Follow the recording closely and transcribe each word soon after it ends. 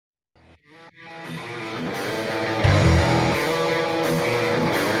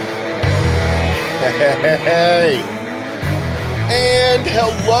Hey, and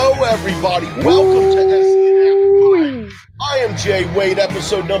hello, everybody. Welcome to SEN Live. I am Jay Wade,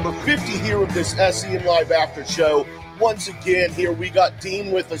 episode number 50 here of this SEN Live After Show. Once again, here we got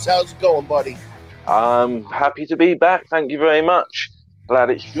Dean with us. How's it going, buddy? I'm happy to be back. Thank you very much.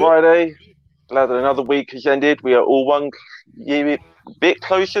 Glad it's Friday. Glad that another week has ended. We are all one bit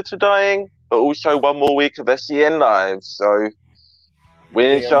closer to dying, but also one more week of SEN Live. So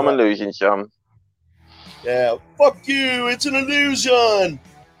winning some and losing some. Yeah, fuck you. It's an illusion.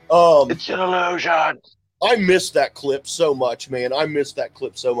 It's an illusion. I missed that clip so much, man.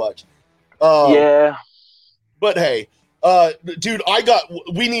 Yeah. But hey, dude,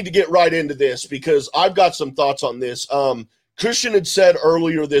 we need to get right into this because I've got some thoughts on this. Christian had said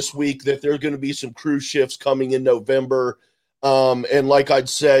earlier this week that there's going to be some cruise shifts coming in November. And like I'd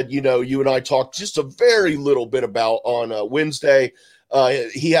said, you and I talked just a very little bit about on Wednesday.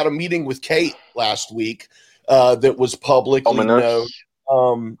 He had a meeting with Kate last week that was publicly known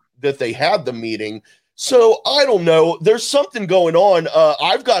that they had the meeting. So I don't know. There's something going on.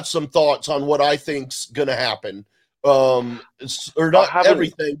 I've got some thoughts on what I think's going to happen. Or not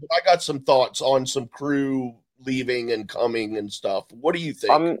everything, but I got some thoughts on some crew leaving and coming and stuff. What do you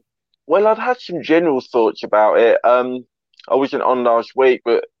think? Well, I'd had some general thoughts about it. I wasn't on last week,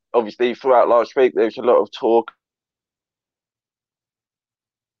 but obviously throughout last week there was a lot of talk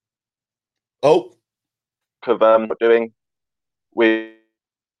of doing with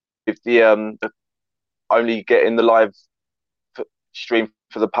the only getting the live stream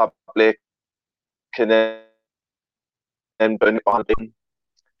for the public and then burning it behind it.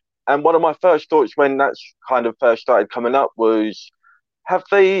 And one of my first thoughts when that's kind of first started coming up was, have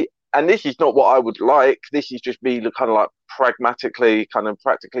they, and this is not what I would like, this is just me kind of like practically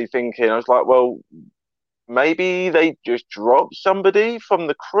thinking, I was like, well, maybe they just dropped somebody from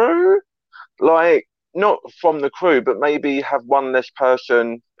the crew? Like, not from the crew, but maybe have one less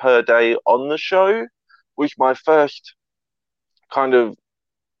person per day on the show, was my first kind of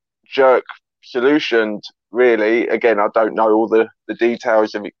jerk solution, really. Again, I don't know all the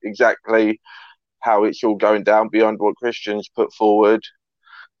details of exactly how it's all going down beyond what Christian's put forward.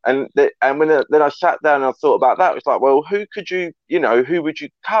 And then I sat down and I thought about that. It was like, well, who would you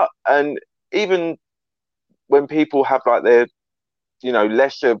cut? And even when people have like their,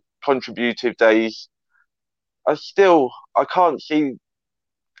 lesser contributive days, I can't see,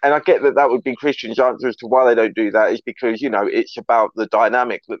 and I get that would be Christian's answer as to why they don't do that, is because, it's about the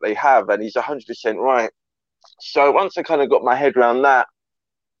dynamic that they have, and he's 100% right. So once I kind of got my head around that,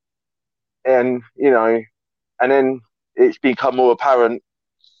 and, and then it's become more apparent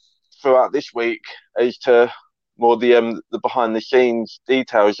throughout this week as to more the behind the scenes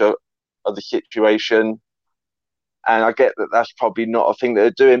details of the situation. And I get that that's probably not a thing that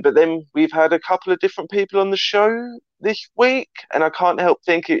they're doing. But then we've had a couple of different people on the show this week, and I can't help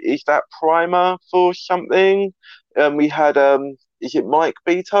think, is that primer for something? We had, is it Mike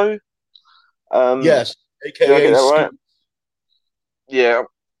Beto? Yes, AKA. Did I get that right? Yeah.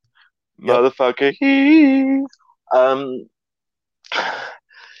 Yep. Motherfucker.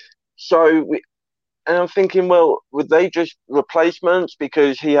 And I'm thinking, well, were they just replacements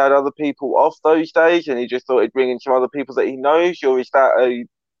because he had other people off those days and he just thought he'd bring in some other people that he knows? Or is that a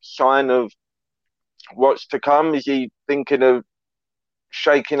sign of what's to come? Is he thinking of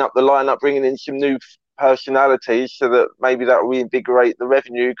shaking up the lineup, bringing in some new personalities so that maybe that will reinvigorate the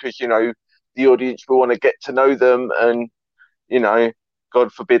revenue because, the audience will want to get to know them and,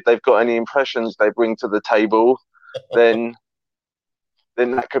 God forbid they've got any impressions they bring to the table, then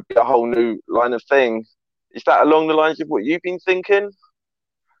that could be a whole new line of thing. Is that along the lines of what you've been thinking?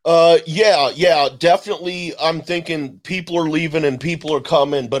 Yeah, definitely. I'm thinking people are leaving and people are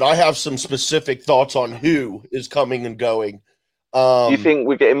coming, but I have some specific thoughts on who is coming and going. Do you think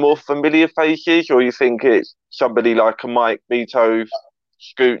we're getting more familiar faces, or you think it's somebody like a Mike Beto,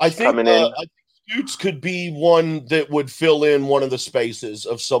 Scoots coming in? I think Scoots could be one that would fill in one of the spaces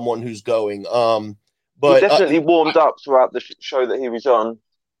of someone who's going. But he definitely warmed up throughout the show that he was on.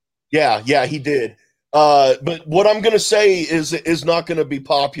 Yeah, he did. But what I'm going to say is not going to be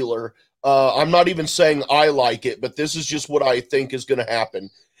popular. I'm not even saying I like it, but this is just what I think is going to happen.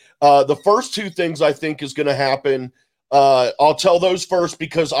 The first two things I think is going to happen, I'll tell those first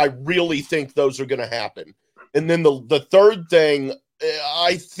because I really think those are going to happen. And then the third thing,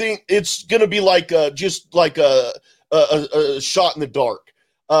 I think it's going to be just like a shot in the dark.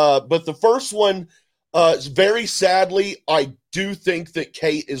 But the first one, very sadly, I do think that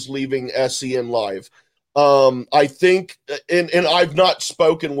Kate is leaving SEN Live. I think, and I've not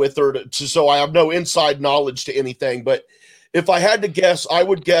spoken with her, so I have no inside knowledge to anything. But if I had to guess, I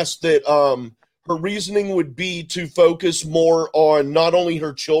would guess that her reasoning would be to focus more on not only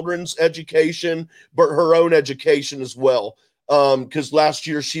her children's education, but her own education as well. Because last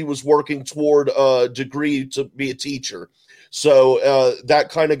year she was working toward a degree to be a teacher. So that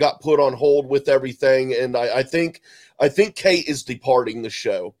kind of got put on hold with everything. And I think Kate is departing the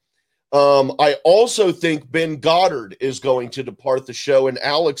show. I also think Ben Goddard is going to depart the show, and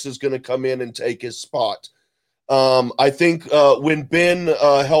Alex is going to come in and take his spot. I think when Ben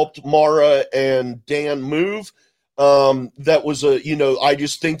helped Mara and Dan move, that was I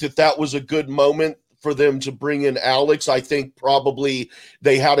just think that was a good moment for them to bring in Alex. I think probably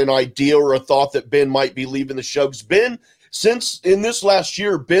they had an idea or a thought that Ben might be leaving the show. Because Ben, since in this last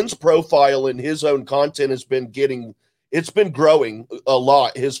year, Ben's profile and his own content has been it's been growing a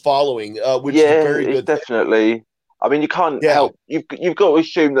lot, his following, which is a very good definitely thing. I mean, you can't help, you've got to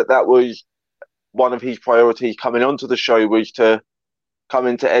assume that was one of his priorities coming onto the show, was to come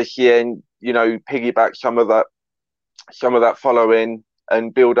into SEN, piggyback some of that following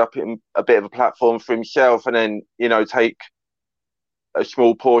and build up a bit of a platform for himself, and then, take a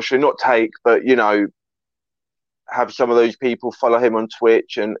small portion, not take, but, have some of those people follow him on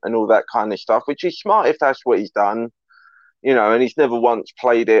Twitch and all that kind of stuff, which is smart if that's what he's done. And he's never once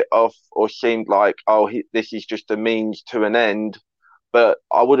played it off or seemed like, this is just a means to an end. But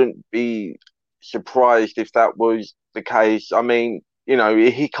I wouldn't be surprised if that was the case. I mean,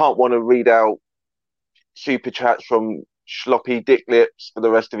 he can't want to read out super chats from sloppy dick lips for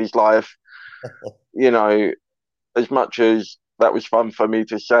the rest of his life. As much as that was fun for me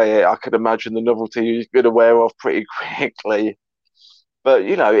to say it, I could imagine the novelty he's going to wear off pretty quickly. But,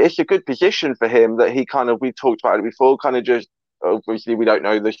 it's a good position for him that he we talked about it before, kind of just, obviously we don't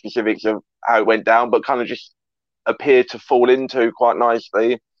know the specifics of how it went down, but kind of just appeared to fall into quite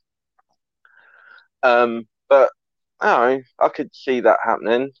nicely. But, I could see that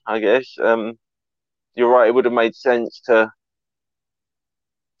happening, I guess. You're right, it would have made sense to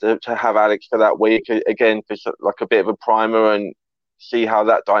have Alex for that week, again, for like a bit of a primer and see how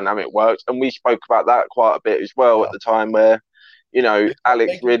that dynamic works. And we spoke about that quite a bit as well at the time, where,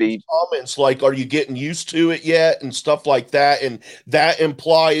 Alex really comments like, are you getting used to it yet, and stuff like that, and that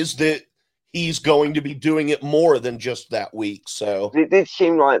implies that he's going to be doing it more than just that week. So it did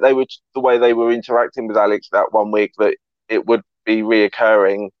seem like the way they were interacting with Alex that one week, that it would be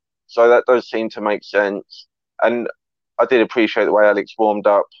reoccurring. So that does seem to make sense. And I did appreciate the way Alex warmed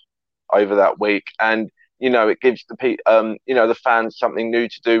up over that week, and it gives the fans something new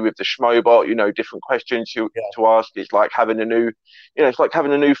to do with the Schmobot. Different questions to ask. It's like having a new,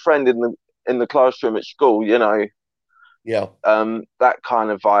 friend in the classroom at school. That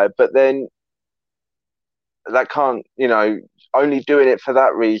kind of vibe. But then that can't, only doing it for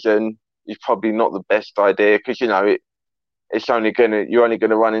that reason is probably not the best idea, because you're only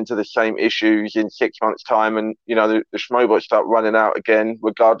gonna run into the same issues in 6 months' time, and the Schmobots start running out again,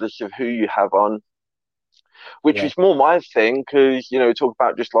 regardless of who you have on. Which is more my thing, because talk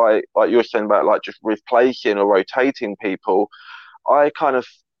about just like you're saying about like just replacing or rotating people. I kind of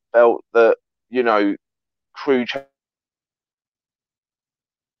felt that crew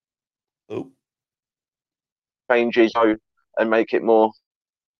changes and make it more.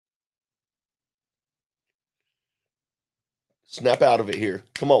 Snap out of it here.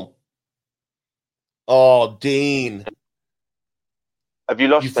 Come on. Oh, Dean. Have you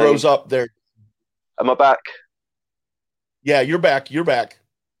lost me? You froze up there. Am I back? Yeah, you're back. You're back.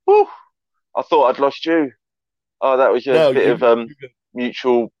 Whew. I thought I'd lost you. Oh, that was a bit of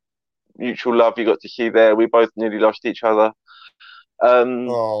mutual love you got to see there. We both nearly lost each other. Am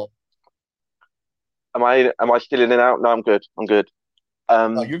I still in and out? No, I'm good.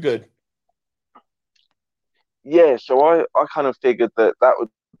 No, you're good. Yeah, so I kind of figured that would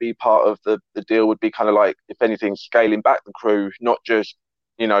be part of the deal, would be kind of like, if anything, scaling back the crew, not just,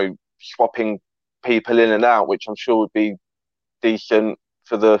 swapping people in and out, which I'm sure would be decent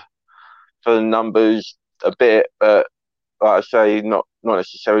for the numbers a bit, but like I say, not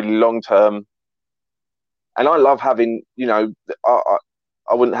necessarily long term. And I love having, I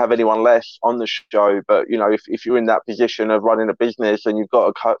wouldn't have anyone less on the show, but if you're in that position of running a business and you've got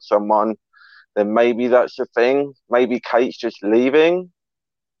to cut someone, then maybe that's the thing. Maybe Kate's just leaving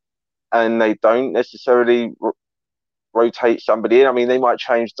and they don't necessarily rotate somebody in. I mean, they might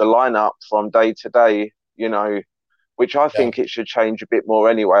change the lineup from day to day, which I think it should change a bit more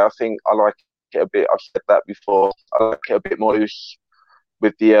anyway. I think I like it a bit. I've said that before. I like it a bit more loose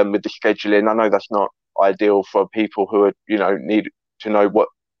with the scheduling. I know that's not ideal for people who are, need to know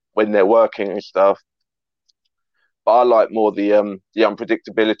when they're working and stuff. But I like more the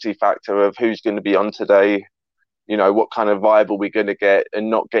unpredictability factor of who's going to be on today, what kind of vibe are we going to get, and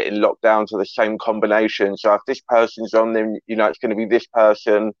not getting locked down to the same combination. So if this person's on, then, it's going to be this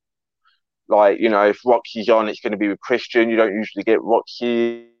person. Like, if Roxy's on, it's going to be with Christian. You don't usually get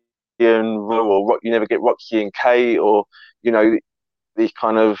Roxy and Ru, or you never get Roxy and Kate, or, these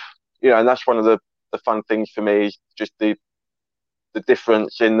kind of, and that's one of the fun things for me, is just the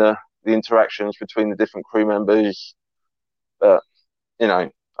difference in the interactions between the different crew members. But, I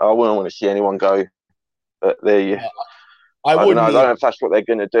wouldn't want to see anyone go. But I don't know. I don't know if that's what they're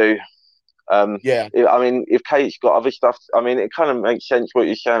going to do. If Kate's got other stuff, it kind of makes sense what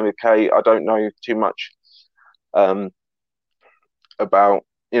you're saying with Kate. I don't know too much about,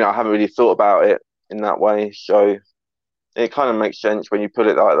 I haven't really thought about it in that way. So it kind of makes sense when you put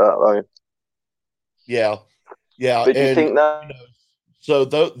it like that, though. Yeah. But do you think that? So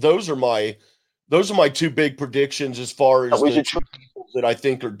those are my two big predictions as far as the two people that I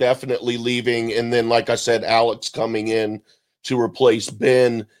think are definitely leaving, and then, like I said, Alex coming in to replace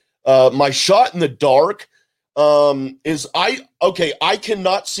Ben. My shot in the dark is I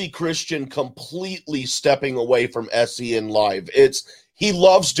cannot see Christian completely stepping away from SEN Live. He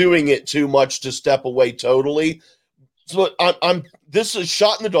loves doing it too much to step away totally. So this is a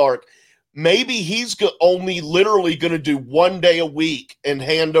shot in the dark. Maybe he's only literally going to do 1 day a week and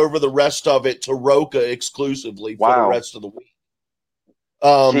hand over the rest of it to Rocha exclusively for the rest of the week.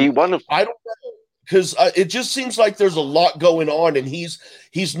 I don't know, because it just seems like there's a lot going on, and he's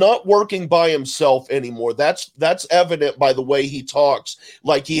not working by himself anymore. That's evident by the way he talks.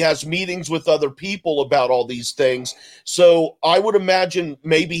 Like, he has meetings with other people about all these things. So I would imagine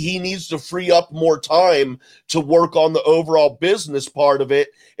maybe he needs to free up more time to work on the overall business part of it,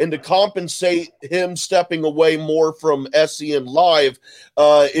 and to compensate him stepping away more from SEN Live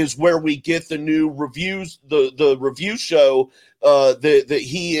is where we get the new reviews, the review show that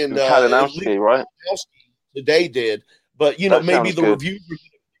he and Kalinowski, right? Today did, but maybe the reviews are going to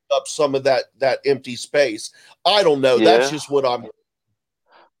pick up some of that empty space. I don't know. Yeah. That's just what I'm.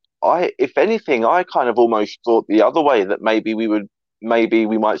 If anything, I kind of almost thought the other way, that maybe we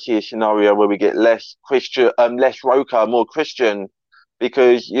might see a scenario where we get less Christian, less Rocha, more Christian,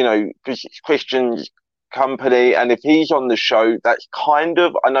 because because it's Christian's company, and if he's on the show, that's kind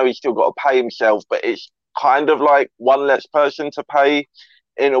of, I know he's still got to pay himself, but it's kind of like one less person to pay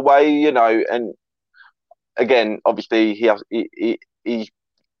in a way, and again, obviously he's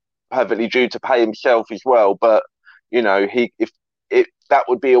perfectly due to pay himself as well, but if that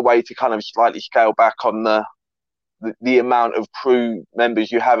would be a way to kind of slightly scale back on the amount of crew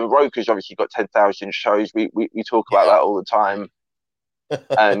members you have. And Rocha's obviously got 10,000 shows. We talk about that all the time,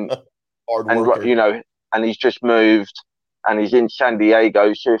 and and he's just moved, and he's in San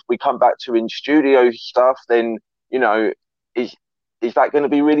Diego. So if we come back to in studio stuff, then is that going to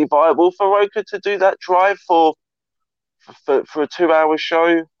be really viable for Rocha to do that drive for a 2-hour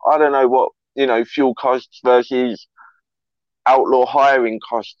show? I don't know what fuel costs versus outlaw hiring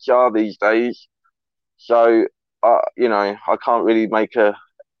costs are these days. So I can't really make a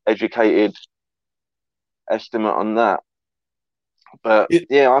educated estimate on that. But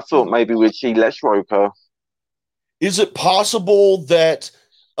I thought maybe we'd see less Rocha. Is it possible that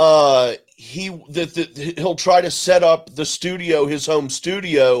he'll try to set up the studio, his home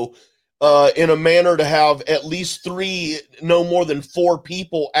studio, in a manner to have at least 3, no more than 4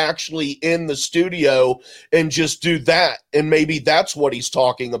 people actually in the studio, and just do that? And maybe that's what he's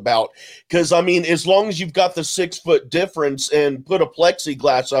talking about. Because, as long as you've got the 6-foot difference and put a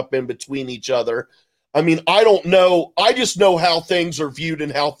plexiglass up in between each other, I don't know. I just know how things are viewed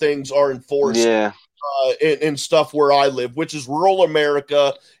and how things are enforced. Yeah. And stuff where I live, which is rural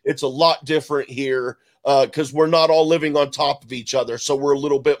America. It's a lot different here because we're not all living on top of each other, so we're a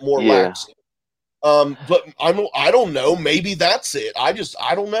little bit more lax. But I don't know. Maybe that's it. I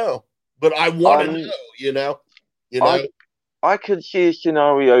don't know. But I want to know. I could see a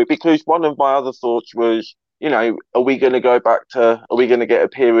scenario, because one of my other thoughts was, are we going to get a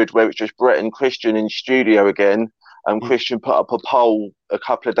period where it's just Brett and Christian in studio again? Christian put up a poll a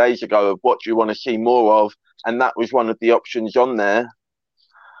couple of days ago of what do you want to see more of, and that was one of the options on there.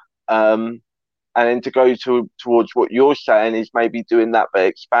 And then to go towards what you're saying is maybe doing that but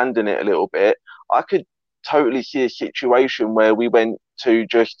expanding it a little bit. I could totally see a situation where we went to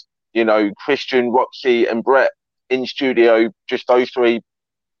just Christian, Roxy, and Brett in studio, just those 3,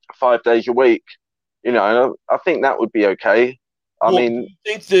 5 days a week. And I think that would be okay. Do you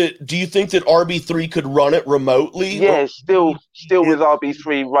think that RB3 could run it remotely? Yeah, still with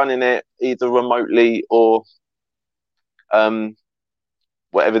RB3 running it either remotely or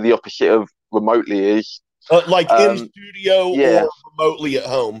whatever the opposite of remotely is. In studio or remotely at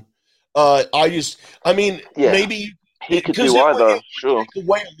home. Maybe he could because do either. it would Sure, take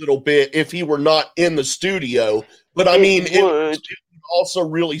away a little bit if he were not in the studio. But it would also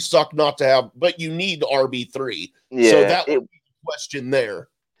really suck not to have. But you need RB3, so that would be the question there.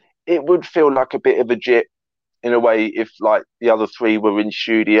 It would feel like a bit of a jip in a way if like the other three were in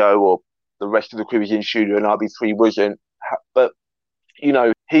studio or the rest of the crew was in studio and RB3 wasn't. But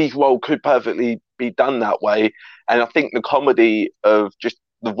his role could perfectly be done that way. And I think the comedy of just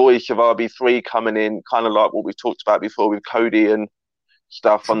the voice of RB3 coming in, kind of like what we've talked about before with Cody and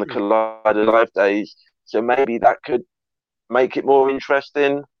stuff on the Collider Live days. So maybe that could make it more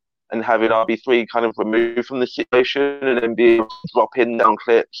interesting, and having RB3 kind of removed from the situation and then be able to drop in down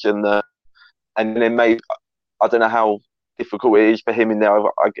clips and then maybe, I don't know how difficult it is for him in there.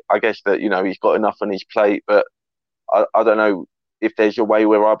 I guess that, he's got enough on his plate, but I don't know if there's a way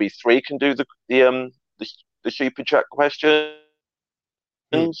where RB3 can do the super chat questions.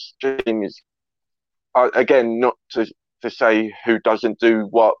 Again, not to say who doesn't do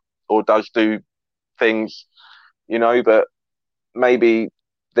what or does do things, but maybe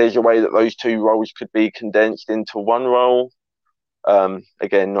there's a way that those two roles could be condensed into one role.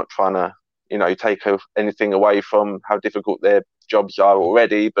 Again, not trying to, take anything away from how difficult their jobs are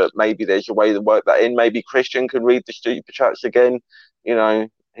already, but maybe there's a way to work that in. Maybe Christian can read the super chats again. He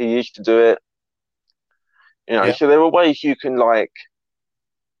used to do it. So there are ways you can like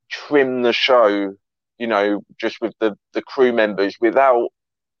trim the show, just with the crew members without,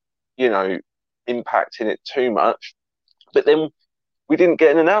 impacting it too much. But then we didn't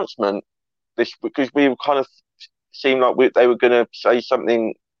get an announcement because we kind of seemed like they were going to say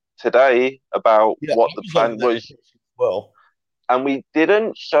something today about what the plan was. Well, and we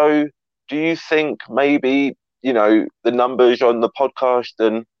didn't. So do you think maybe, the numbers on the podcast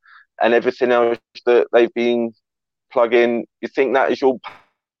and everything else that they've been plugging, you think that is all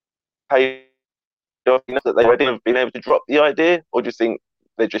paid off, that they already have been able to drop the idea? Or do you think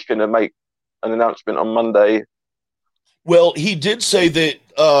they're just going to make an announcement on Monday? Well, he did say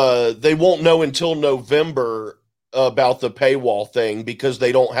that they won't know until November about the paywall thing because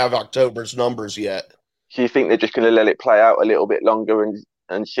they don't have October's numbers yet. So you think they're just going to let it play out a little bit longer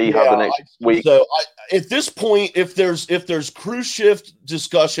and see how the next week? So at this point, if there's cruise shift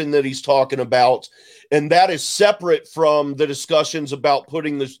discussion that he's talking about, and that is separate from the discussions about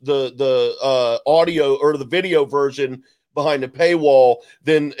putting the audio or the video version behind the paywall,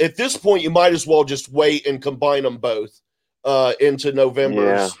 then at this point you might as well just wait and combine them both into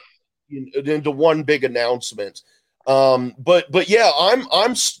November's into one big announcement. But yeah,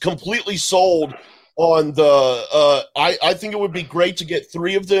 I'm completely sold on the I think it would be great to get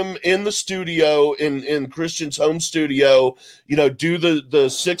three of them in the studio in Christian's home studio, do the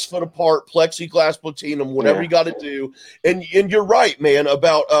 6 foot apart plexiglass platinum, whatever you got to do. And you're right, man,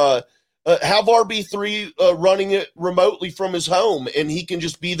 about have RB3 running it remotely from his home, and he can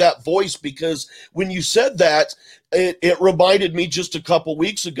just be that voice, because when you said that, it reminded me just a couple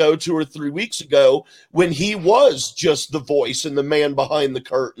weeks ago, 2 or 3 weeks ago, when he was just the voice and the man behind the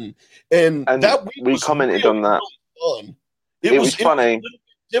curtain. And that week we commented on that. Really fun. It was funny. It was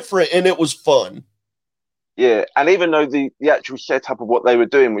different, and it was fun. Yeah, and even though the actual setup of what they were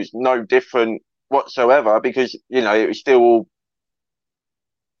doing was no different whatsoever, because, it was still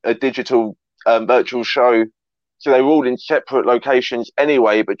a digital virtual show, so they were all in separate locations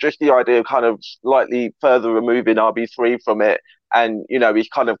anyway, but just the idea of kind of slightly further removing RB3 from it, and he's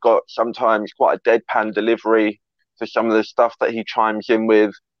kind of got sometimes quite a deadpan delivery for some of the stuff that he chimes in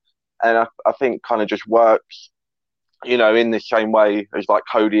with, and I think kind of just works in the same way as like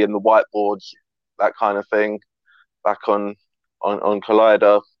Cody and the whiteboards, that kind of thing, back on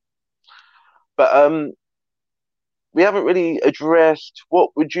Collider. But we haven't really addressed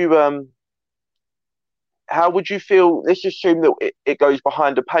what would you how would you feel? Let's assume that it goes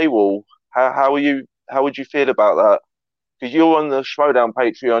behind a paywall. How would you feel about that? Because you're on the Schmoedown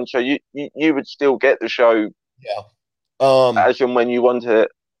Patreon, so you would still get the show, as and when you want it.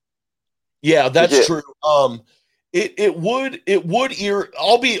 Yeah, that's true. It would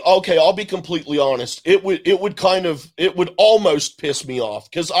I'll be completely honest. It would almost piss me off,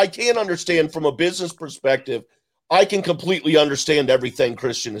 because I can't understand from a business perspective. I can completely understand everything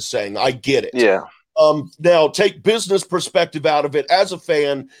Christian is saying. I get it. Yeah. Now take business perspective out of it. As a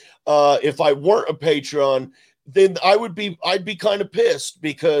fan, if I weren't a Patreon, then I'd be kind of pissed,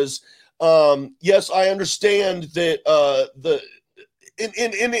 because yes, I understand that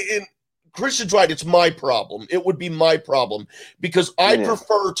in Christian's right. It's my problem. It would be my problem, because I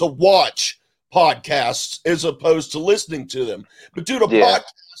prefer to watch podcasts as opposed to listening to them. But dude, a podcast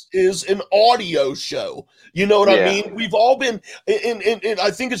is an audio show. You know what I mean? We've all been, and I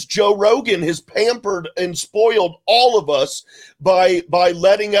think it's Joe Rogan has pampered and spoiled all of us by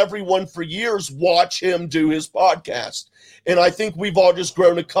letting everyone for years watch him do his podcast. And I think we've all just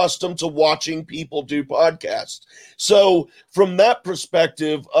grown accustomed to watching people do podcasts. So from that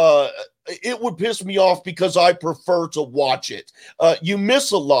perspective, it would piss me off because I prefer to watch it. You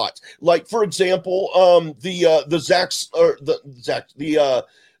miss a lot. Like, for example,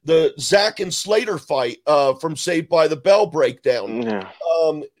 the Zach and Slater fight from Saved by the Bell breakdown. Yeah.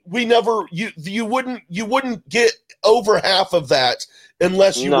 We never you wouldn't get over half of that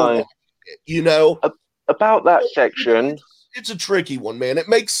unless you were watching it, you know. About that section, it's a tricky one, man. It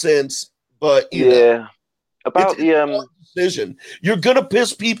makes sense, but you know, about it's decision. You're gonna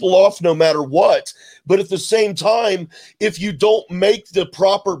piss people off no matter what, but at the same time, if you don't make the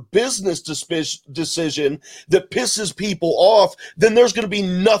proper business decision that pisses people off, then there's gonna be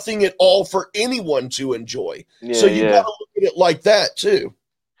nothing at all for anyone to enjoy. So you gotta look at it like that too.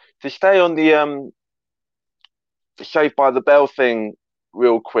 To stay on the Saved by the Bell thing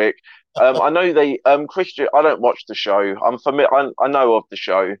real quick. I know they Christian. I don't watch the show. I'm familiar. I know of the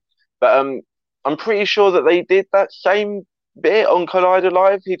show, but I'm pretty sure that they did that same bit on Collider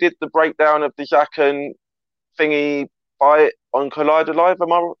Live. He did the breakdown of the Zack and thingy fight on Collider Live.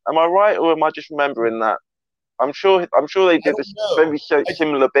 Am I right, or am I just remembering that? I'm sure they did a very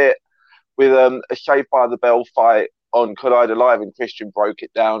similar bit with a Saved by the Bell fight on Collider Live, and Christian broke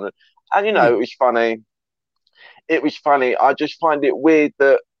it down, and you know it was funny. It was funny. I just find it weird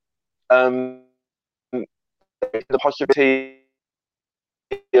that the possibility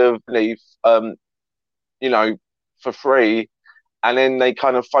of leave, you know, for free, and then they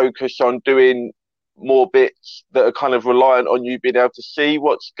kind of focus on doing more bits that are kind of reliant on you being able to see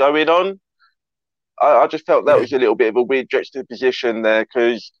what's going on. I just felt that was a little bit of a weird juxtaposition there,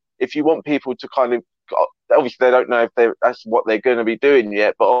 because if you want people to kind of, obviously they don't know if that's what they're going to be doing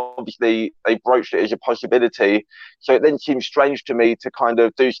yet, but obviously they broached it as a possibility. So it then seems strange to me to kind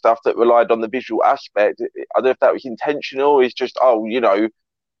of do stuff that relied on the visual aspect. I don't know if that was intentional. It's just, you know,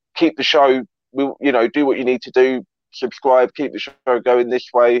 keep the show, you know, do what you need to do, subscribe, keep the show going this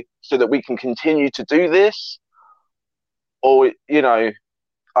way so that we can continue to do this. Or, you know,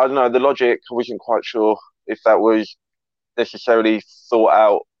 I don't know, the logic, I wasn't quite sure if that was necessarily thought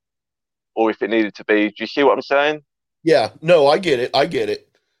out or if it needed to be. Do you see what I'm saying? Yeah, no, I get it.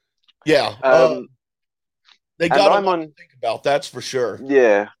 Yeah. They got a lot to think about, that's for sure.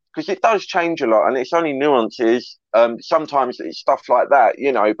 Yeah, because it does change a lot, and it's only nuances. Sometimes it's stuff like that,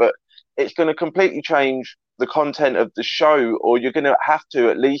 you know, but it's going to completely change the content of the show, or you're going to have to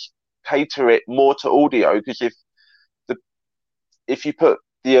at least cater it more to audio, because if you put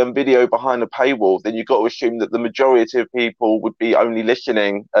the video behind a paywall, then you've got to assume that the majority of people would be only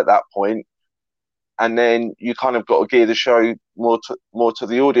listening at that point, and then you kind of got to gear the show more to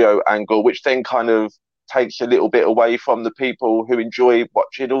the audio angle, which then kind of takes a little bit away from the people who enjoy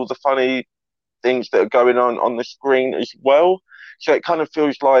watching all the funny things that are going on the screen as well. So it kind of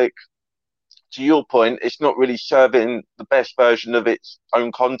feels like, to your point, it's not really serving the best version of its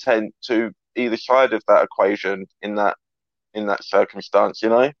own content to either side of that equation in that circumstance, you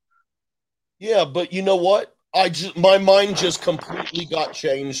know? Yeah, but you know what? My mind just completely got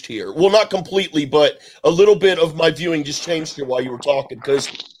changed here. Well, not completely, but a little bit of my viewing just changed here while you were talking, because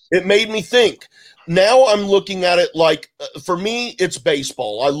it made me think. Now I'm looking at it like, for me, it's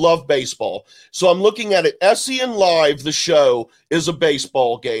baseball. I love baseball. So I'm looking at it. SEN Live, the show, is a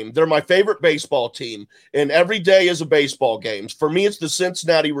baseball game. They're my favorite baseball team, and every day is a baseball game. For me, it's the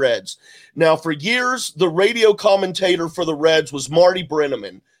Cincinnati Reds. Now, for years, the radio commentator for the Reds was Marty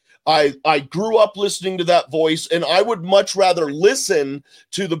Brennaman. I grew up listening to that voice, and I would much rather listen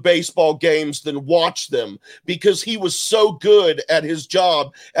to the baseball games than watch them, because he was so good at his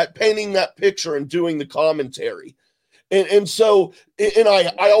job at painting that picture and doing the commentary. And so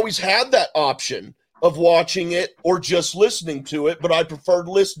I always had that option of watching it or just listening to it, but I preferred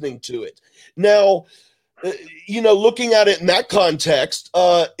listening to it. Now, you know, looking at it in that context,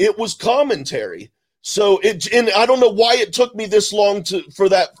 it was commentary. So and I don't know why it took me this long for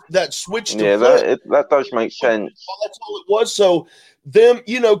that switch to flip. That does make sense. That's all it was. So them,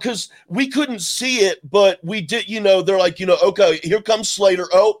 you know, because we couldn't see it, but we did, you know, they're like, you know, okay, here comes Slater.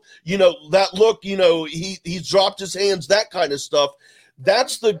 Oh, you know, that look, you know, he's dropped his hands, that kind of stuff.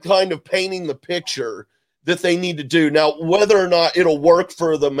 That's the kind of painting the picture that they need to do. Now, whether or not it'll work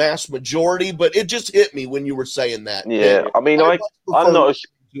for the mass majority, but it just hit me when you were saying that. Yeah, I mean, I'm not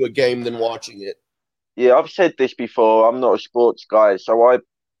to a game than watching it. Yeah, I've said this before. I'm not a sports guy, so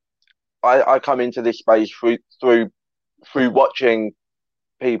I come into this space through watching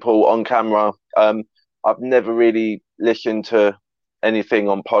people on camera. I've never really listened to anything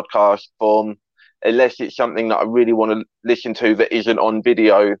on podcast form unless it's something that I really want to listen to that isn't on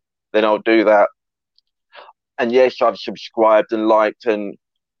video. Then I'll do that. And yes, I've subscribed and liked and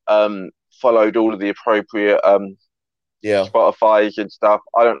followed all of the appropriate Spotify's and stuff.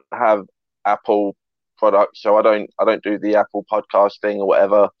 I don't have Apple products, so I don't do the Apple podcast thing or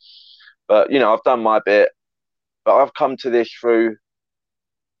whatever. But I've done my bit. But I've come to this through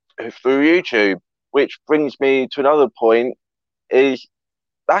YouTube, which brings me to another point. Is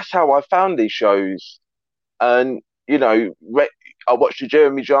that's how I found these shows, and I watched the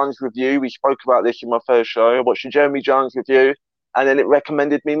Jeremy Jahns review. We spoke about this in my first show. I watched the Jeremy Jahns review, and then it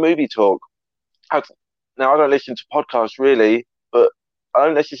recommended me Movie Talk. Now I don't listen to podcasts really, but I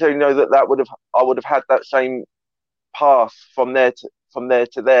don't necessarily know that I would have had that same path from there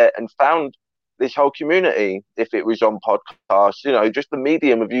to there, and found this whole community if it was on podcasts. Just the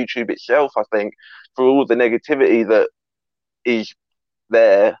medium of YouTube itself. I think for all the negativity that is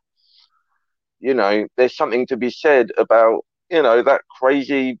there, there's something to be said about that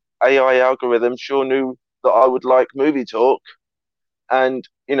crazy AI algorithm sure knew that I would like Movie Talk, and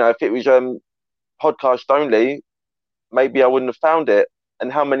if it was podcast only, maybe I wouldn't have found it.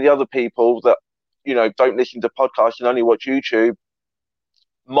 And how many other people that don't listen to podcasts and only watch YouTube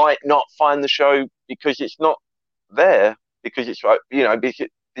might not find the show because it's not there, because it's because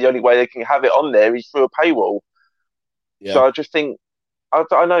the only way they can have it on there is through a paywall. Yeah. So I just think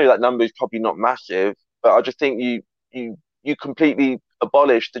I know that number is probably not massive, but I just think you completely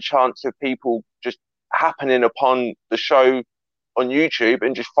abolish the chance of people just happening upon the show on YouTube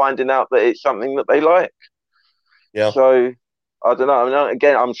and just finding out that it's something that they like. Yeah. So I don't know. I mean,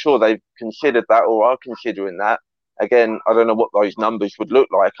 again, I'm sure they've considered that or are considering that. Again, I don't know what those numbers would look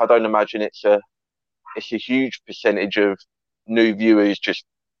like. I don't imagine it's a huge percentage of new viewers just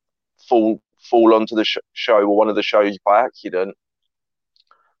fall onto the show or one of the shows by accident.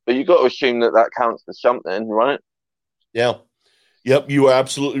 But you've got to assume that counts for something, right? Yeah. Yep, you are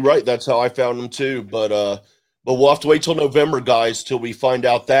absolutely right. That's how I found them too. But we'll have to wait till November, guys, till we find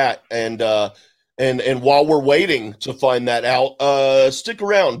out that. And while we're waiting to find that out, stick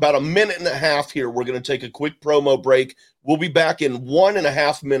around. About a minute and a half here. We're going to take a quick promo break. We'll be back in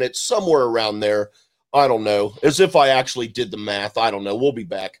 1.5 minutes, somewhere around there. I don't know. As if I actually did the math. I don't know. We'll be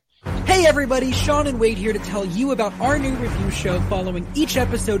back. Hey everybody, Sean and Wade here to tell you about our new review show following each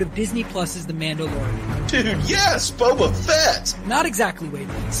episode of Disney Plus's The Mandalorian. Dude, yes, Boba Fett! Not exactly, Wade.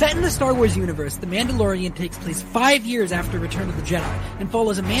 Set in the Star Wars universe, The Mandalorian takes place 5 years after Return of the Jedi and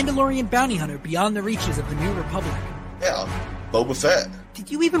follows a Mandalorian bounty hunter beyond the reaches of the New Republic. Yeah, Boba Fett.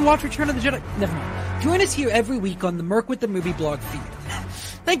 Did you even watch Return of the Jedi? Never mind. Join us here every week on the Merc with the Movie blog feed.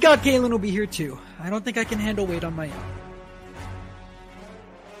 Thank God Galen will be here too. I don't think I can handle Wade on my own.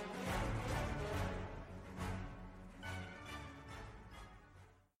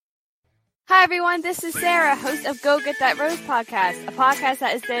 Hi everyone, this is Sarah, host of Go Get That Rose podcast, a podcast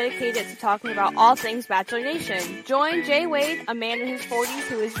that is dedicated to talking about all things Bachelor Nation. Join Jay Wade, a man in his 40s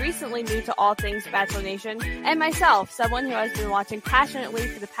who is recently new to all things Bachelor Nation, and myself, someone who has been watching passionately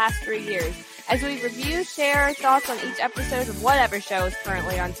for the past 3 years, as we review, share our thoughts on each episode of whatever show is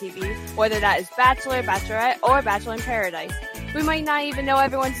currently on TV, whether that is Bachelor, Bachelorette, or Bachelor in Paradise. We might not even know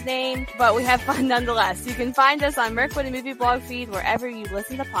everyone's name, but we have fun nonetheless. You can find us on Merc with a Movie blog feed wherever you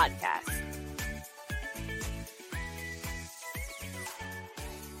listen to podcasts.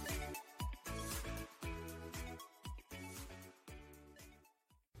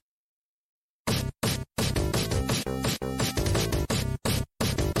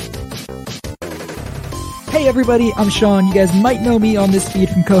 Hey everybody, I'm Sean. You guys might know me on this feed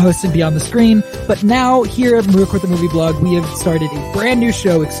from co-hosting Beyond the Screen, but now here at Merc with the Movie blog, we have started a brand new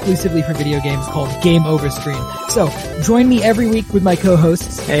show exclusively for video games called Game Over Screen. So, join me every week with my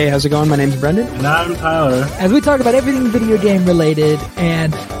co-hosts. Hey, how's it going? My name's Brendan. And I'm Tyler. As we talk about everything video game related,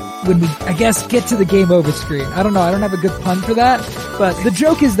 and when we, I guess, get to the Game Over Screen. I don't know, I don't have a good pun for that, but the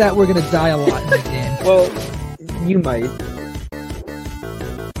joke is that we're gonna die a lot in the game. Well, you might.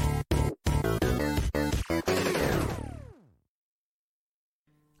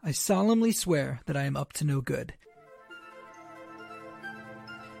 I solemnly swear that I am up to no good.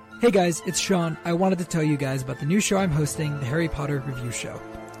 Hey guys, it's Sean. I wanted to tell you guys about the new show I'm hosting, the Harry Potter Review Show.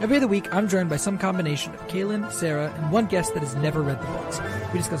 Every other week, I'm joined by some combination of Kaylin, Sarah, and one guest that has never read the books.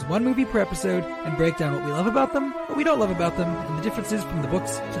 We discuss one movie per episode and break down what we love about them, what we don't love about them, and the differences from the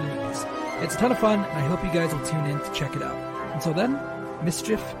books to the movies. It's a ton of fun, and I hope you guys will tune in to check it out. Until then,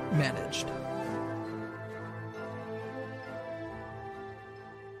 mischief managed.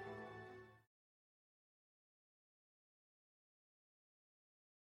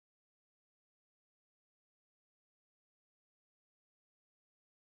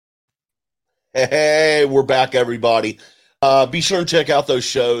 Hey, we're back, everybody. Be sure and check out those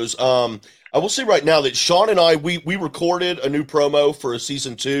shows. I will say right now that Sean and I, we recorded a new promo for a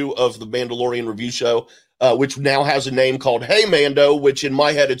season 2 of the Mandalorian review show, which now has a name called Hey Mando, which in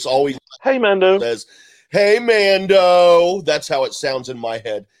my head it's always Hey Mando says Hey Mando. That's how it sounds in my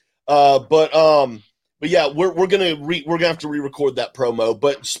head. But yeah, we're gonna have to re-record that promo.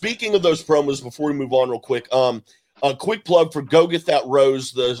 But speaking of those promos, before we move on, real quick, a quick plug for Go Get That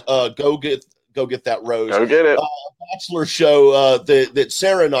Rose. Go Get That Rose. Go get it. Bachelor show that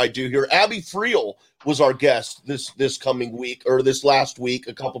Sarah and I do here. Abby Friel was our guest this coming week, or this last week,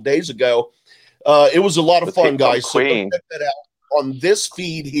 a couple days ago. It was a lot of fun, guys. So go check that out on this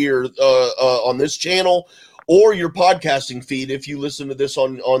feed here, on this channel, or your podcasting feed if you listen to this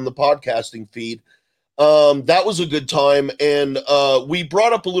on the podcasting feed. That was a good time, and we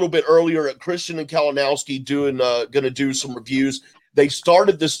brought up a little bit earlier at Christian and Kalinowski going to do some reviews. They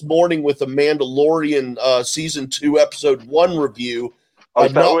started this morning with a Mandalorian season 2 episode 1 review.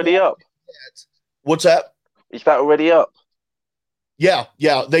 Is that already up? What's that? Is that already up? Yeah.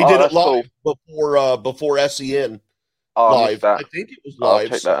 They did it live before SEN live. I think it was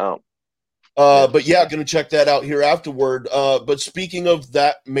live. I'll check that out. But yeah, going to check that out here afterward. But speaking of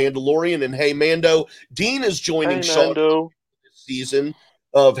that Mandalorian and Hey Mando, Dean is joining Sean this season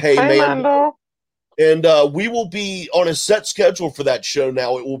of Hey Mando. And we will be on a set schedule for that show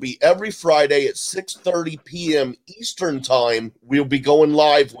now. It will be every Friday at 6:30 p.m. Eastern time. We'll be going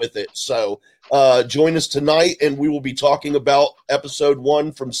live with it. So join us tonight, and we will be talking about episode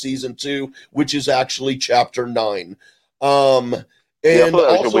 1 from season 2, which is actually chapter 9. And I thought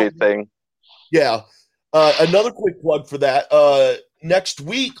that was a weird thing. Yeah. Another quick plug for that. Next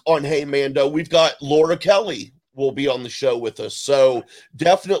week on Hey Mando, we've got Laura Kelly will be on the show with us. So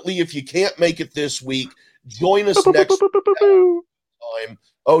definitely, if you can't make it this week, join us next time.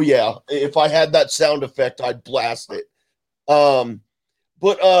 Oh yeah, if I had that sound effect, I'd blast it.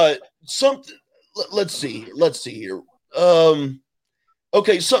 But something. Let's see here.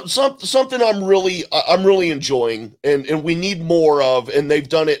 Okay, something I'm really enjoying, and we need more of, and they've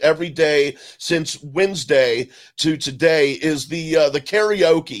done it every day since Wednesday to today, is the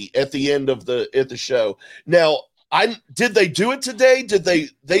karaoke at the end of the show. Now, did they do it today?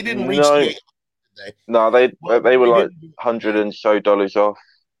 They didn't reach the 8 today. No, they were like $100 and so off.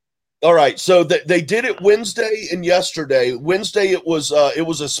 All right, so they did it Wednesday and yesterday. Wednesday it was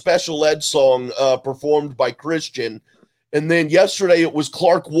a special ed song performed by Christian. And then yesterday it was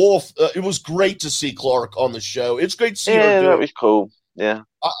Clark Wolf. It was great to see Clark on the show. It's great to see her. Yeah, that was cool. Yeah,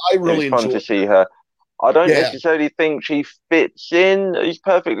 I really enjoyed it. Fun to see her. I don't necessarily think she fits in as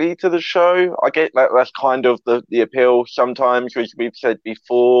perfectly to the show. I get that's kind of the appeal sometimes, which we've said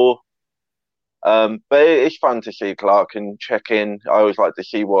before. But it's fun to see Clark and check in. I always like to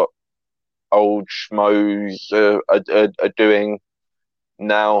see what old schmoes are doing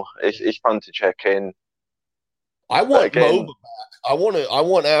now. It's fun to check in. I want Mova back. I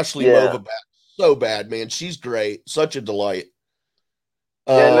want Ashley Mova back so bad, man. She's great. Such a delight.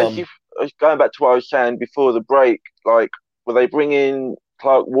 Going back to what I was saying before the break, like, will they bring in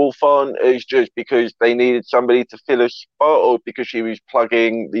Clark Wolf on is just because they needed somebody to fill a spot, or because she was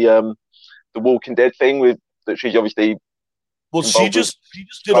plugging the Walking Dead thing with that she's obviously she just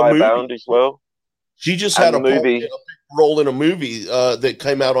did a movie as well. She just had a movie role in a movie that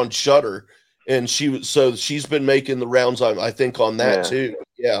came out on Shudder. And she's been making the rounds, I think, on that too.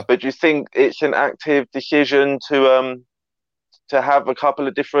 Yeah. But do you think it's an active decision to have a couple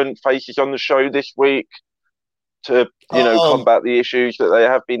of different faces on the show this week to combat the issues that they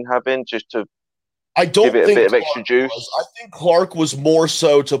have been having, just to give it a bit of extra juice? I think Clark was more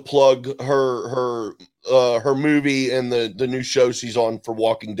so to plug her movie and the new show she's on for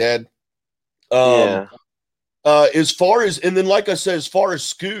Walking Dead. As far as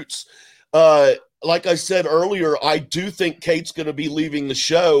Scoots. Like I said earlier, I do think Kate's going to be leaving the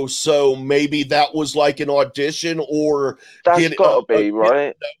show, so maybe that was like an audition, or that's got to be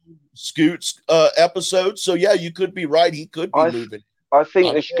right. Scoots episode. So yeah, you could be right. He could be moving. I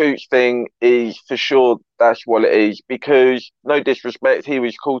think the Scoots thing is for sure. That's what it is, because no disrespect, he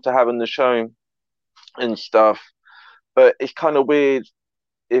was cool to have on the show and stuff, but it's kind of weird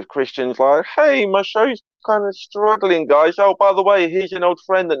if Christian's like, "Hey, my show's kind of struggling, guys. Oh, by the way, here's an old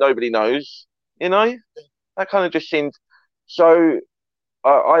friend that nobody knows." That kind of just seemed. So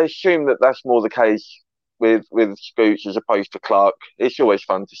I assume that that's more the case with Scoots as opposed to Clark. It's always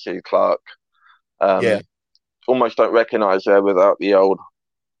fun to see Clark. Almost don't recognize her without the old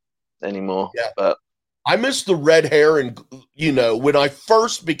anymore. Yeah, but I miss the red hair, and when I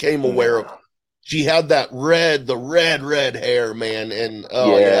first became aware of her, she had that red hair, man, and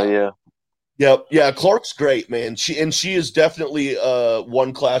Yep. Yeah, Clark's great, man. She is definitely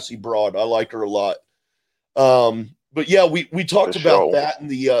one classy broad. I like her a lot. But yeah, we talked about that in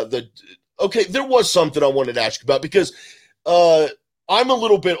the okay, there was something I wanted to ask you about because I'm a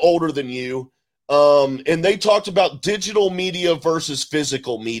little bit older than you. And they talked about digital media versus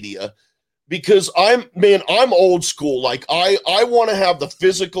physical media because I'm old school. Like I want to have the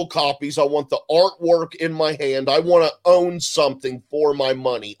physical copies. I want the artwork in my hand. I want to own something for my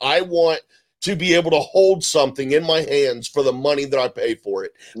money. I want to be able to hold something in my hands for the money that I pay for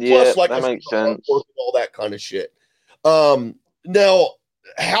it. Yeah, plus, like that makes sense. All that kind of shit. Now,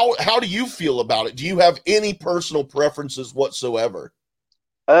 how do you feel about it? Do you have any personal preferences whatsoever?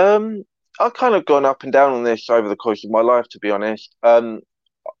 I've kind of gone up and down on this over the course of my life, to be honest. I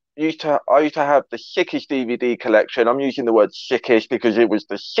used to have the sickest DVD collection. I'm using the word sickest because it was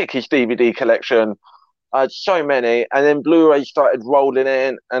the sickest DVD collection. I had so many, and then Blu-ray started rolling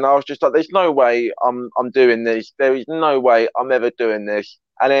in, and I was just like, "There's no way I'm doing this. There is no way I'm ever doing this."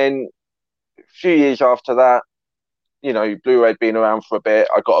 And then a few years after that, you know, Blu-ray had been around for a bit.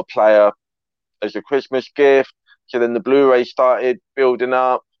 I got a player as a Christmas gift. So then the Blu-ray started building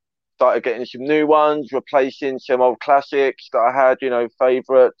up, started getting some new ones, replacing some old classics that I had, you know,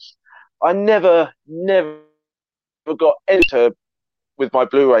 favorites. I never got into with my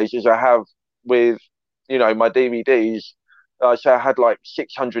Blu-rays as I have with, you know, my DVDs. So I had like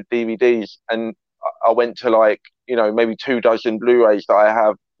 600 DVDs, and I went to like, you know, maybe 24 Blu-rays that I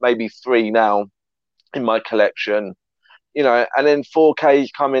have, maybe 3 now in my collection, you know, and then 4K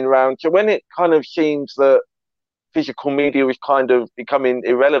is coming around. So when it kind of seems that physical media was kind of becoming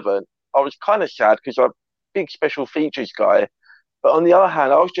irrelevant, I was kind of sad because I'm a big special features guy. But on the other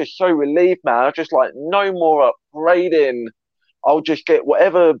hand, I was just so relieved, man. I was just like, no more upgrading. I'll just get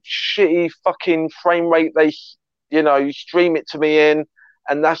whatever shitty fucking frame rate they, you know, stream it to me in,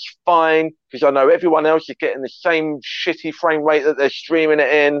 and that's fine because I know everyone else is getting the same shitty frame rate that they're streaming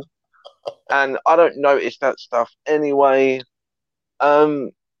it in, and I don't notice that stuff anyway.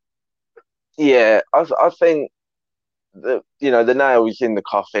 Yeah, I think that, you know, the nail is in the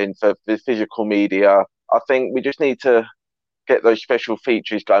coffin for the physical media. I think we just need to get those special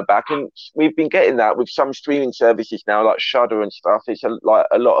features going back, and we've been getting that with some streaming services now, like Shudder and stuff. It's like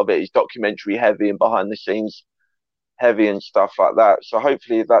a lot of it is documentary heavy and behind the scenes heavy and stuff like that. So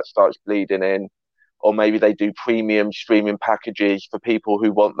hopefully that starts bleeding in, or maybe they do premium streaming packages for people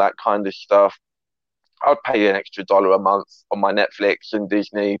who want that kind of stuff. I'd pay an extra $1 a month on my Netflix and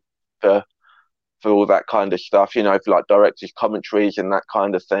Disney for all that kind of stuff, you know, for like director's commentaries and that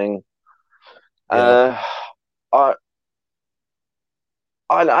kind of thing. Yeah.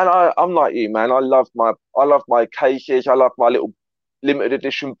 I'm like you, man. I love my cases. I love my little limited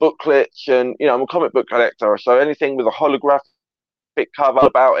edition booklets, and you know, I'm a comic book collector, so anything with a holographic cover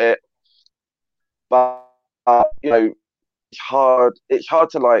about it. But you know, it's hard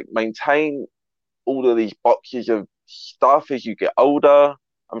to like maintain all of these boxes of stuff as you get older.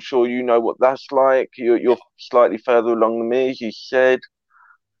 I'm sure you know what that's like. You're slightly further along than me, as you said,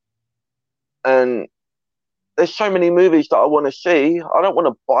 and there's so many movies that I want to see. I don't want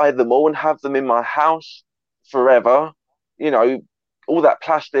to buy them all and have them in my house forever. You know, all that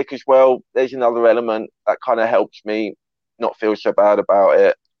plastic as well. There's another element that kind of helps me not feel so bad about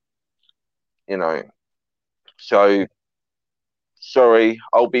it. You know, so sorry,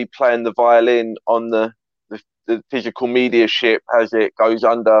 I'll be playing the violin on the physical media ship as it goes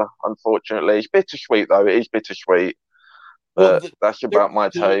under, unfortunately. It's bittersweet, though. It is bittersweet. But well, that's about my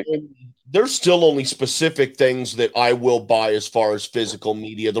take. There's still only specific things that I will buy as far as physical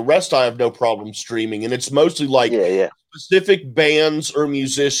media. The rest I have no problem streaming, and it's mostly like specific bands or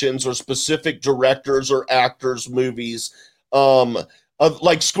musicians or specific directors or actors, movies.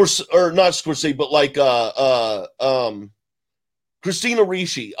 Like Scorsese, or not Scorsese, but like Christina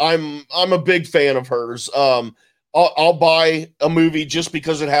Ricci. I'm a big fan of hers. I'll buy a movie just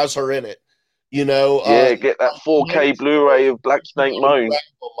because it has her in it. You know, get that 4K Blu-ray of Black Snake Moan.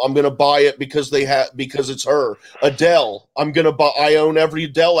 I'm gonna buy it because it's her. Adele. I own every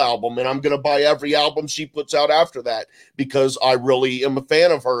Adele album, and I'm gonna buy every album she puts out after that because I really am a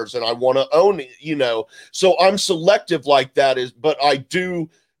fan of hers and I want to own it. You know, so I'm selective like that. But I do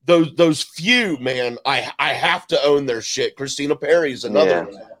those few, man. I have to own their shit. Christina Perri is another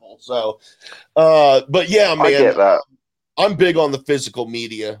example. So, but yeah, man, I get that. I'm big on the physical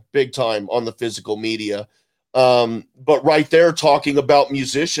media, big time on the physical media. But right there, talking about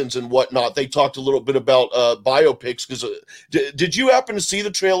musicians and whatnot, they talked a little bit about biopics. Because did you happen to see the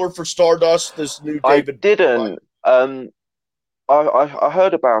trailer for Stardust? This new David? I didn't. I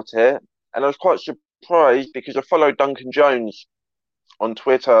heard about it, and I was quite surprised because I follow Duncan Jones on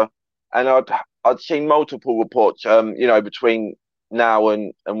Twitter, and I'd seen multiple reports, between now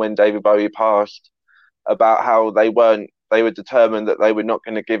and when David Bowie passed, about how they were determined that they were not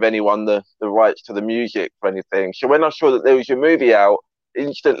going to give anyone the rights to the music for anything. So when I saw that there was a movie out,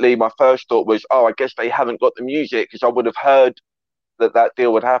 instantly my first thought was, oh, I guess they haven't got the music, because I would have heard that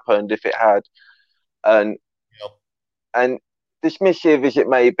deal would happen if it had. And dismissive as it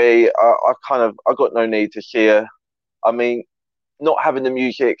may be, I got no need to see her. I mean, not having the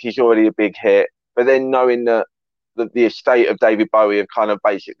music is already a big hit, but then knowing that the estate of David Bowie have kind of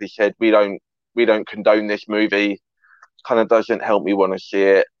basically said we don't condone this movie, kind of doesn't help me want to see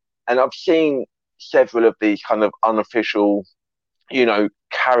it. And I've seen several of these kind of unofficial,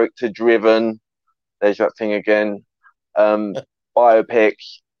 character driven, there's that thing again,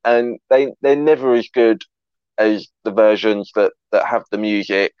 biopics, and they're never as good as the versions that have the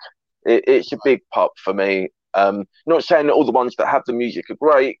music. It's a big pop for me. Not saying that all the ones that have the music are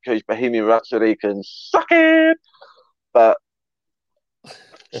great, because Bohemian Rhapsody can suck it, but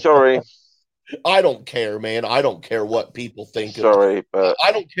sorry. I don't care, man. I don't care what people think. But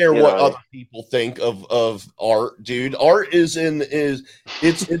I don't care what other people think of art, dude. Art is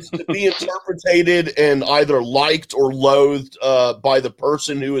it's to be interpreted and either liked or loathed by the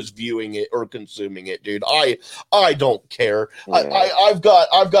person who is viewing it or consuming it, dude. I don't care. Yeah. I've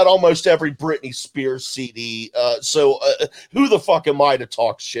got almost every Britney Spears CD. So who the fuck am I to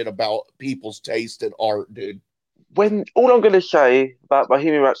talk shit about people's taste in art, dude? When all I'm going to say about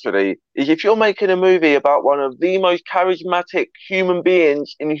Bohemian Rhapsody is, if you're making a movie about one of the most charismatic human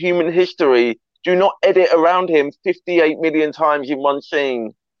beings in human history, do not edit around him 58 million times in one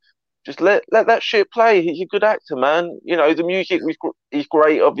scene. Just let that shit play. He's a good actor, man. The music is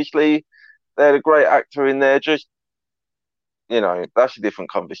great, obviously. They had a great actor in there. Just, that's a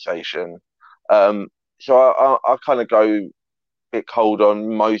different conversation. So I kind of go a bit cold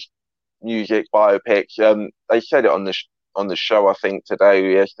on most music biopics. They said it on the show, I think today or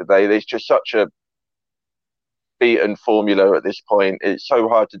yesterday. There's just such a beaten formula at this point. It's so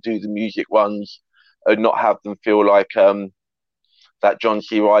hard to do the music ones and not have them feel like that John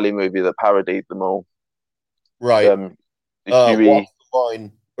C. Reilly movie that parodied them all. Right. The Huey, Walk the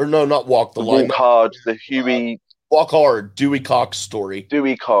Line, or no, not Walk the Line. Walk Hard. The Huey. Walk Hard. Dewey Cox story.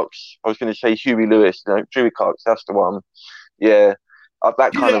 Dewey Cox. I was going to say Huey Lewis. No, Dewey Cox. That's the one. Yeah.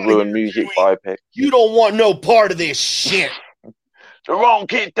 That kind of ruined music biopic. You don't want no part of this shit. The wrong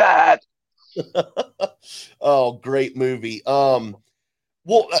kid, Dad. Oh, great movie.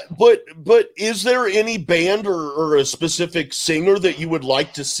 Well, but is there any band or a specific singer that you would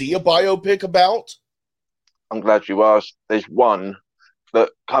like to see a biopic about? I'm glad you asked. There's one that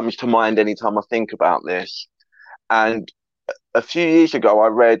comes to mind anytime I think about this. And a few years ago, I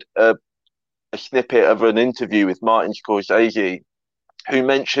read a snippet of an interview with Martin Scorsese, who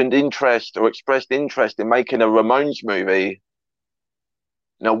mentioned expressed interest in making a Ramones movie.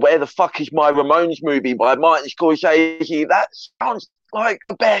 Now, where the fuck is my Ramones movie by Martin Scorsese? That sounds like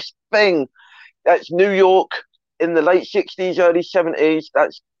the best thing. That's New York in the late 60s, early 70s.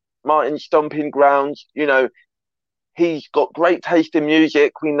 That's Martin's stomping grounds. He's got great taste in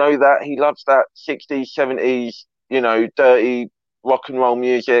music. We know that. He loves that 60s, 70s, dirty rock and roll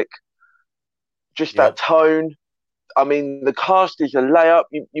music. Just that tone. I mean, the cast is a layup.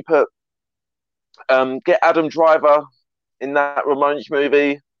 You put get Adam Driver in that Ramones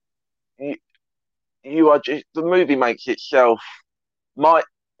movie. You are just, the movie makes itself.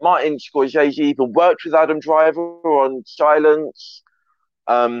 Martin Scorsese even worked with Adam Driver on Silence.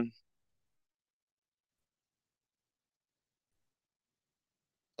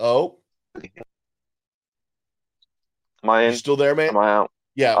 Oh, am I in? You still there, man? Am I out?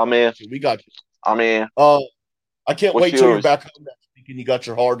 Yeah, I'm here. We got you. I'm here. I can't wait till you're back home next week and you got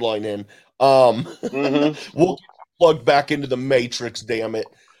your hard line in. We'll get plugged back into the Matrix, damn it.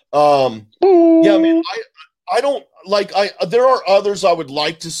 Yeah, man, I don't like, there are others I would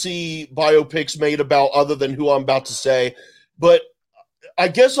like to see biopics made about other than who I'm about to say, but I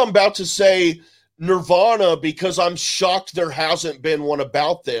guess I'm about to say Nirvana because I'm shocked there hasn't been one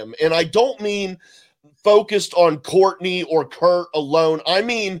about them. And I don't mean focused on Courtney or Kurt alone. I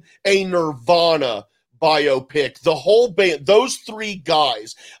mean a Nirvana biopic, the whole band, those three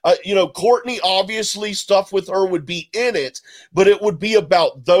guys. Courtney, obviously stuff with her would be in it, but it would be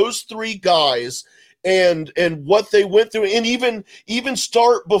about those three guys and what they went through, and even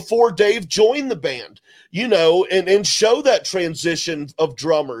start before Dave joined the band, and show that transition of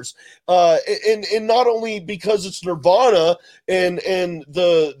drummers, and not only because it's Nirvana and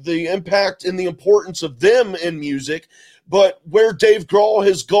the impact and the importance of them in music, but where Dave Grohl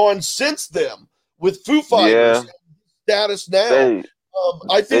has gone since them with Foo Fighters status now.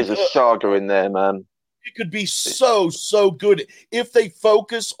 I think there's a saga in there, man. It could be so good if they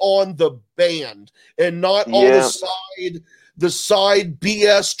focus on the band and not all the side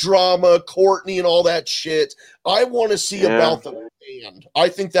BS drama, Courtney and all that shit. I want to see about the band. I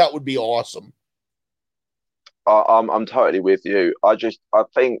think that would be awesome. I'm totally with you. I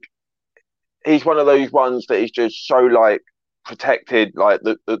think he's one of those ones that is just so like protected, like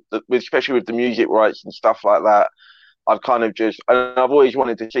especially with the music rights and stuff like that. I've always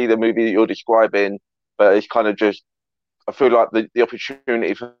wanted to see the movie that you're describing, but it's kind of just, I feel like the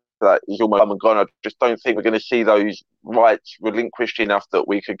opportunity for that is almost come and gone. I just don't think we're going to see those rights relinquished enough that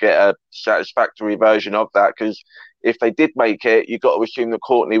we could get a satisfactory version of that. Because if they did make it, you've got to assume that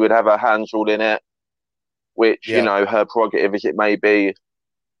Courtney would have her hands all in it, which, you know, her prerogative as it may be,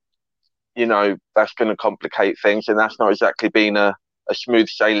 you know, that's going to complicate things. And that's not exactly been a smooth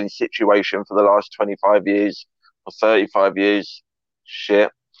sailing situation for the last 25 years or 35 years. Shit.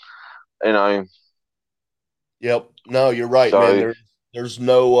 You know. Yep. No, you're right, so, man. There's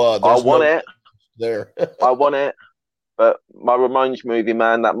no. I want it. There. I want it. But my Ramones movie,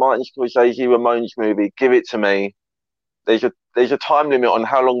 man, that Martin Scorsese Ramones movie, give it to me. There's a time limit on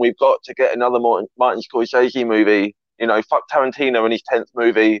how long we've got to get another Martin Scorsese movie. You know, fuck Tarantino and his 10th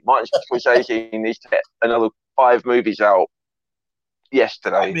movie. Martin Scorsese needs to get another 5 movies out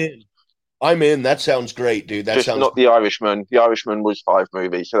yesterday. I'm in. That sounds great, dude. That just sounds not The Irishman. The Irishman was 5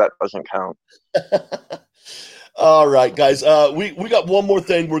 movies, so that doesn't count. All right, guys. We got one more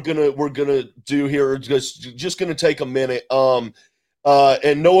thing we're gonna do here. Just gonna take a minute.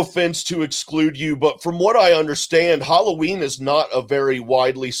 And no offense to exclude you, but from what I understand, Halloween is not a very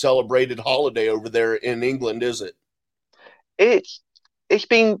widely celebrated holiday over there in England, is it? It's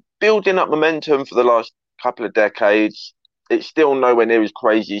been building up momentum for the last couple of decades. It's still nowhere near as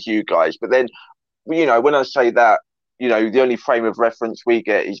crazy as you guys. But then, you know, when I say that, you know, the only frame of reference we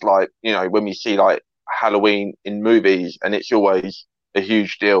get is like, you know, when we see like Halloween in movies, and it's always a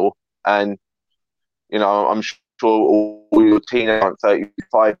huge deal. And, you know, I'm sure all your teenagers aren't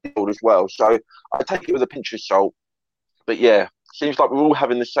 35 years old as well. So I take it with a pinch of salt. But yeah, seems like we're all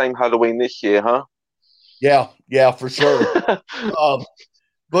having the same Halloween this year, huh? Yeah, for sure.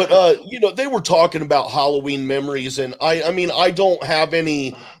 But you know, they were talking about Halloween memories, and I mean, I don't have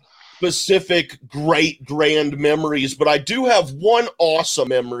any specific great grand memories, but I do have one awesome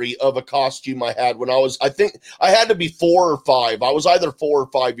memory of a costume I had when I think I had to be 4 or 5. I was either 4 or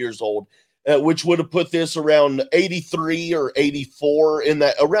 5 years old, which would have put this around 83 or 84,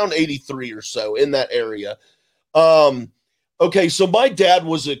 around 83 or so, in that area. Okay, so my dad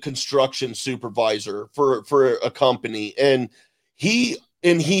was a construction supervisor for a company, and he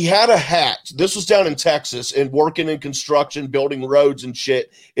had a hat. This was down in Texas, and working in construction, building roads and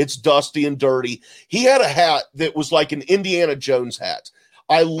shit. It's dusty and dirty. He had a hat that was like an Indiana Jones hat.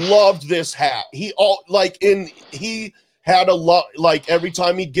 I loved this hat. He had a lot, like every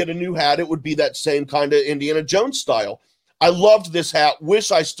time he'd get a new hat, it would be that same kind of Indiana Jones style. I loved this hat. Wish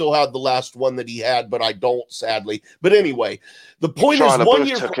I still had the last one that he had, but I don't, sadly. But anyway, the point is, 1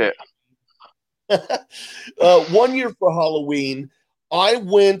 year took it. 1 year for Halloween, I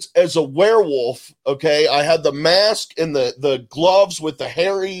went as a werewolf. Okay, I had the mask and the gloves with the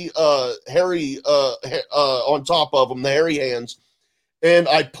hairy on top of them, the hairy hands, and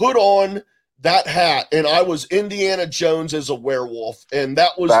I put on that hat, and I was Indiana Jones as a werewolf, and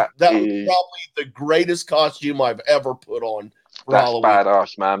that was probably the greatest costume I've ever put on for Halloween. That's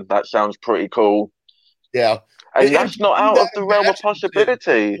badass, man. That sounds pretty cool. Yeah, and that's not out of the realm of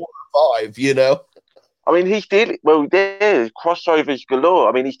possibility. 4 or 5, you know. I mean, there's crossovers galore.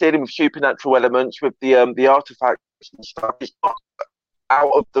 I mean, he's dealing with supernatural elements with the artifacts and stuff. It's not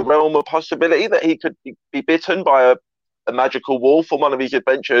out of the realm of possibility that he could be bitten by a magical wolf on one of his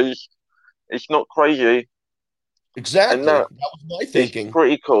adventures. It's not crazy. Exactly. And that was my thinking. It's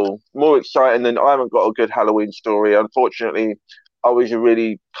pretty cool. More exciting than, I haven't got a good Halloween story. Unfortunately, I was a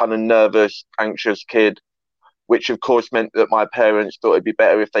really kind of nervous, anxious kid, which of course meant that my parents thought it'd be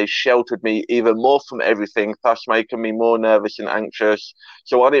better if they sheltered me even more from everything, thus making me more nervous and anxious.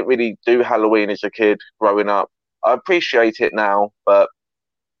 So I didn't really do Halloween as a kid growing up. I appreciate it now, but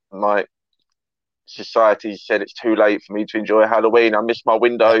my society said it's too late for me to enjoy Halloween. I missed my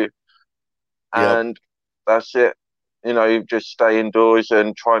window. And that's it. You know, just stay indoors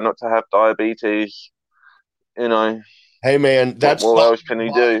and try not to have diabetes. You know. Hey, man, what else can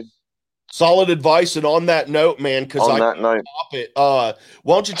you do? Solid advice. And on that note, man, because stop it. Why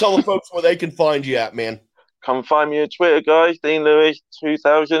don't you tell the folks where they can find you at, man? Come find me on Twitter, guys. Dean Lewis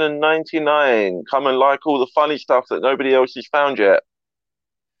 2099. Come and like all the funny stuff that nobody else has found yet.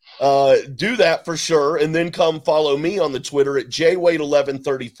 Do that for sure, and then come follow me on the Twitter at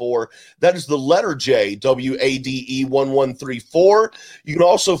jwade1134. That is the letter J, WADE 1134. You can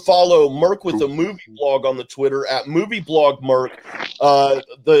also follow Merc with the Movie Blog on the Twitter at MovieBlogMerc.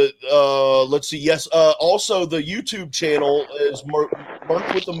 Let's see, yes. Also, the YouTube channel is Merc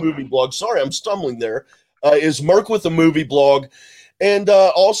with the Movie Blog. Sorry, I'm stumbling there. Is Merc with the Movie Blog. And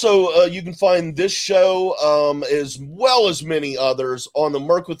also, you can find this show as well as many others on the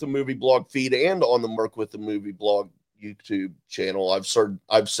Merc with the Movie Blog feed and on the Merc with the Movie Blog YouTube channel. I've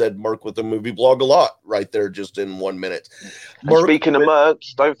said Merc with the Movie Blog a lot right there just in 1 minute. Speaking of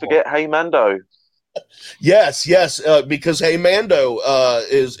Mercs, don't forget Hey Mando. Yes, because Hey Mando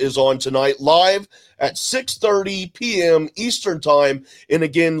is on tonight live at 6:30 p.m. Eastern Time. And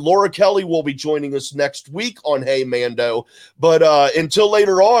again, Laura Kelly will be joining us next week on Hey Mando. But until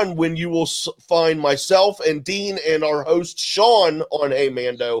later on, when you will find myself and Dean and our host Sean on Hey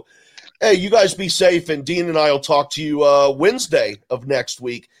Mando, hey, you guys be safe, and Dean and I will talk to you Wednesday of next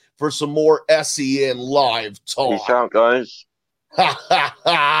week for some more SEN live talk. Peace out, guys. Ha ha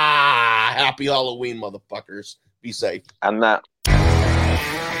ha! Happy Halloween, motherfuckers. Be safe. And that.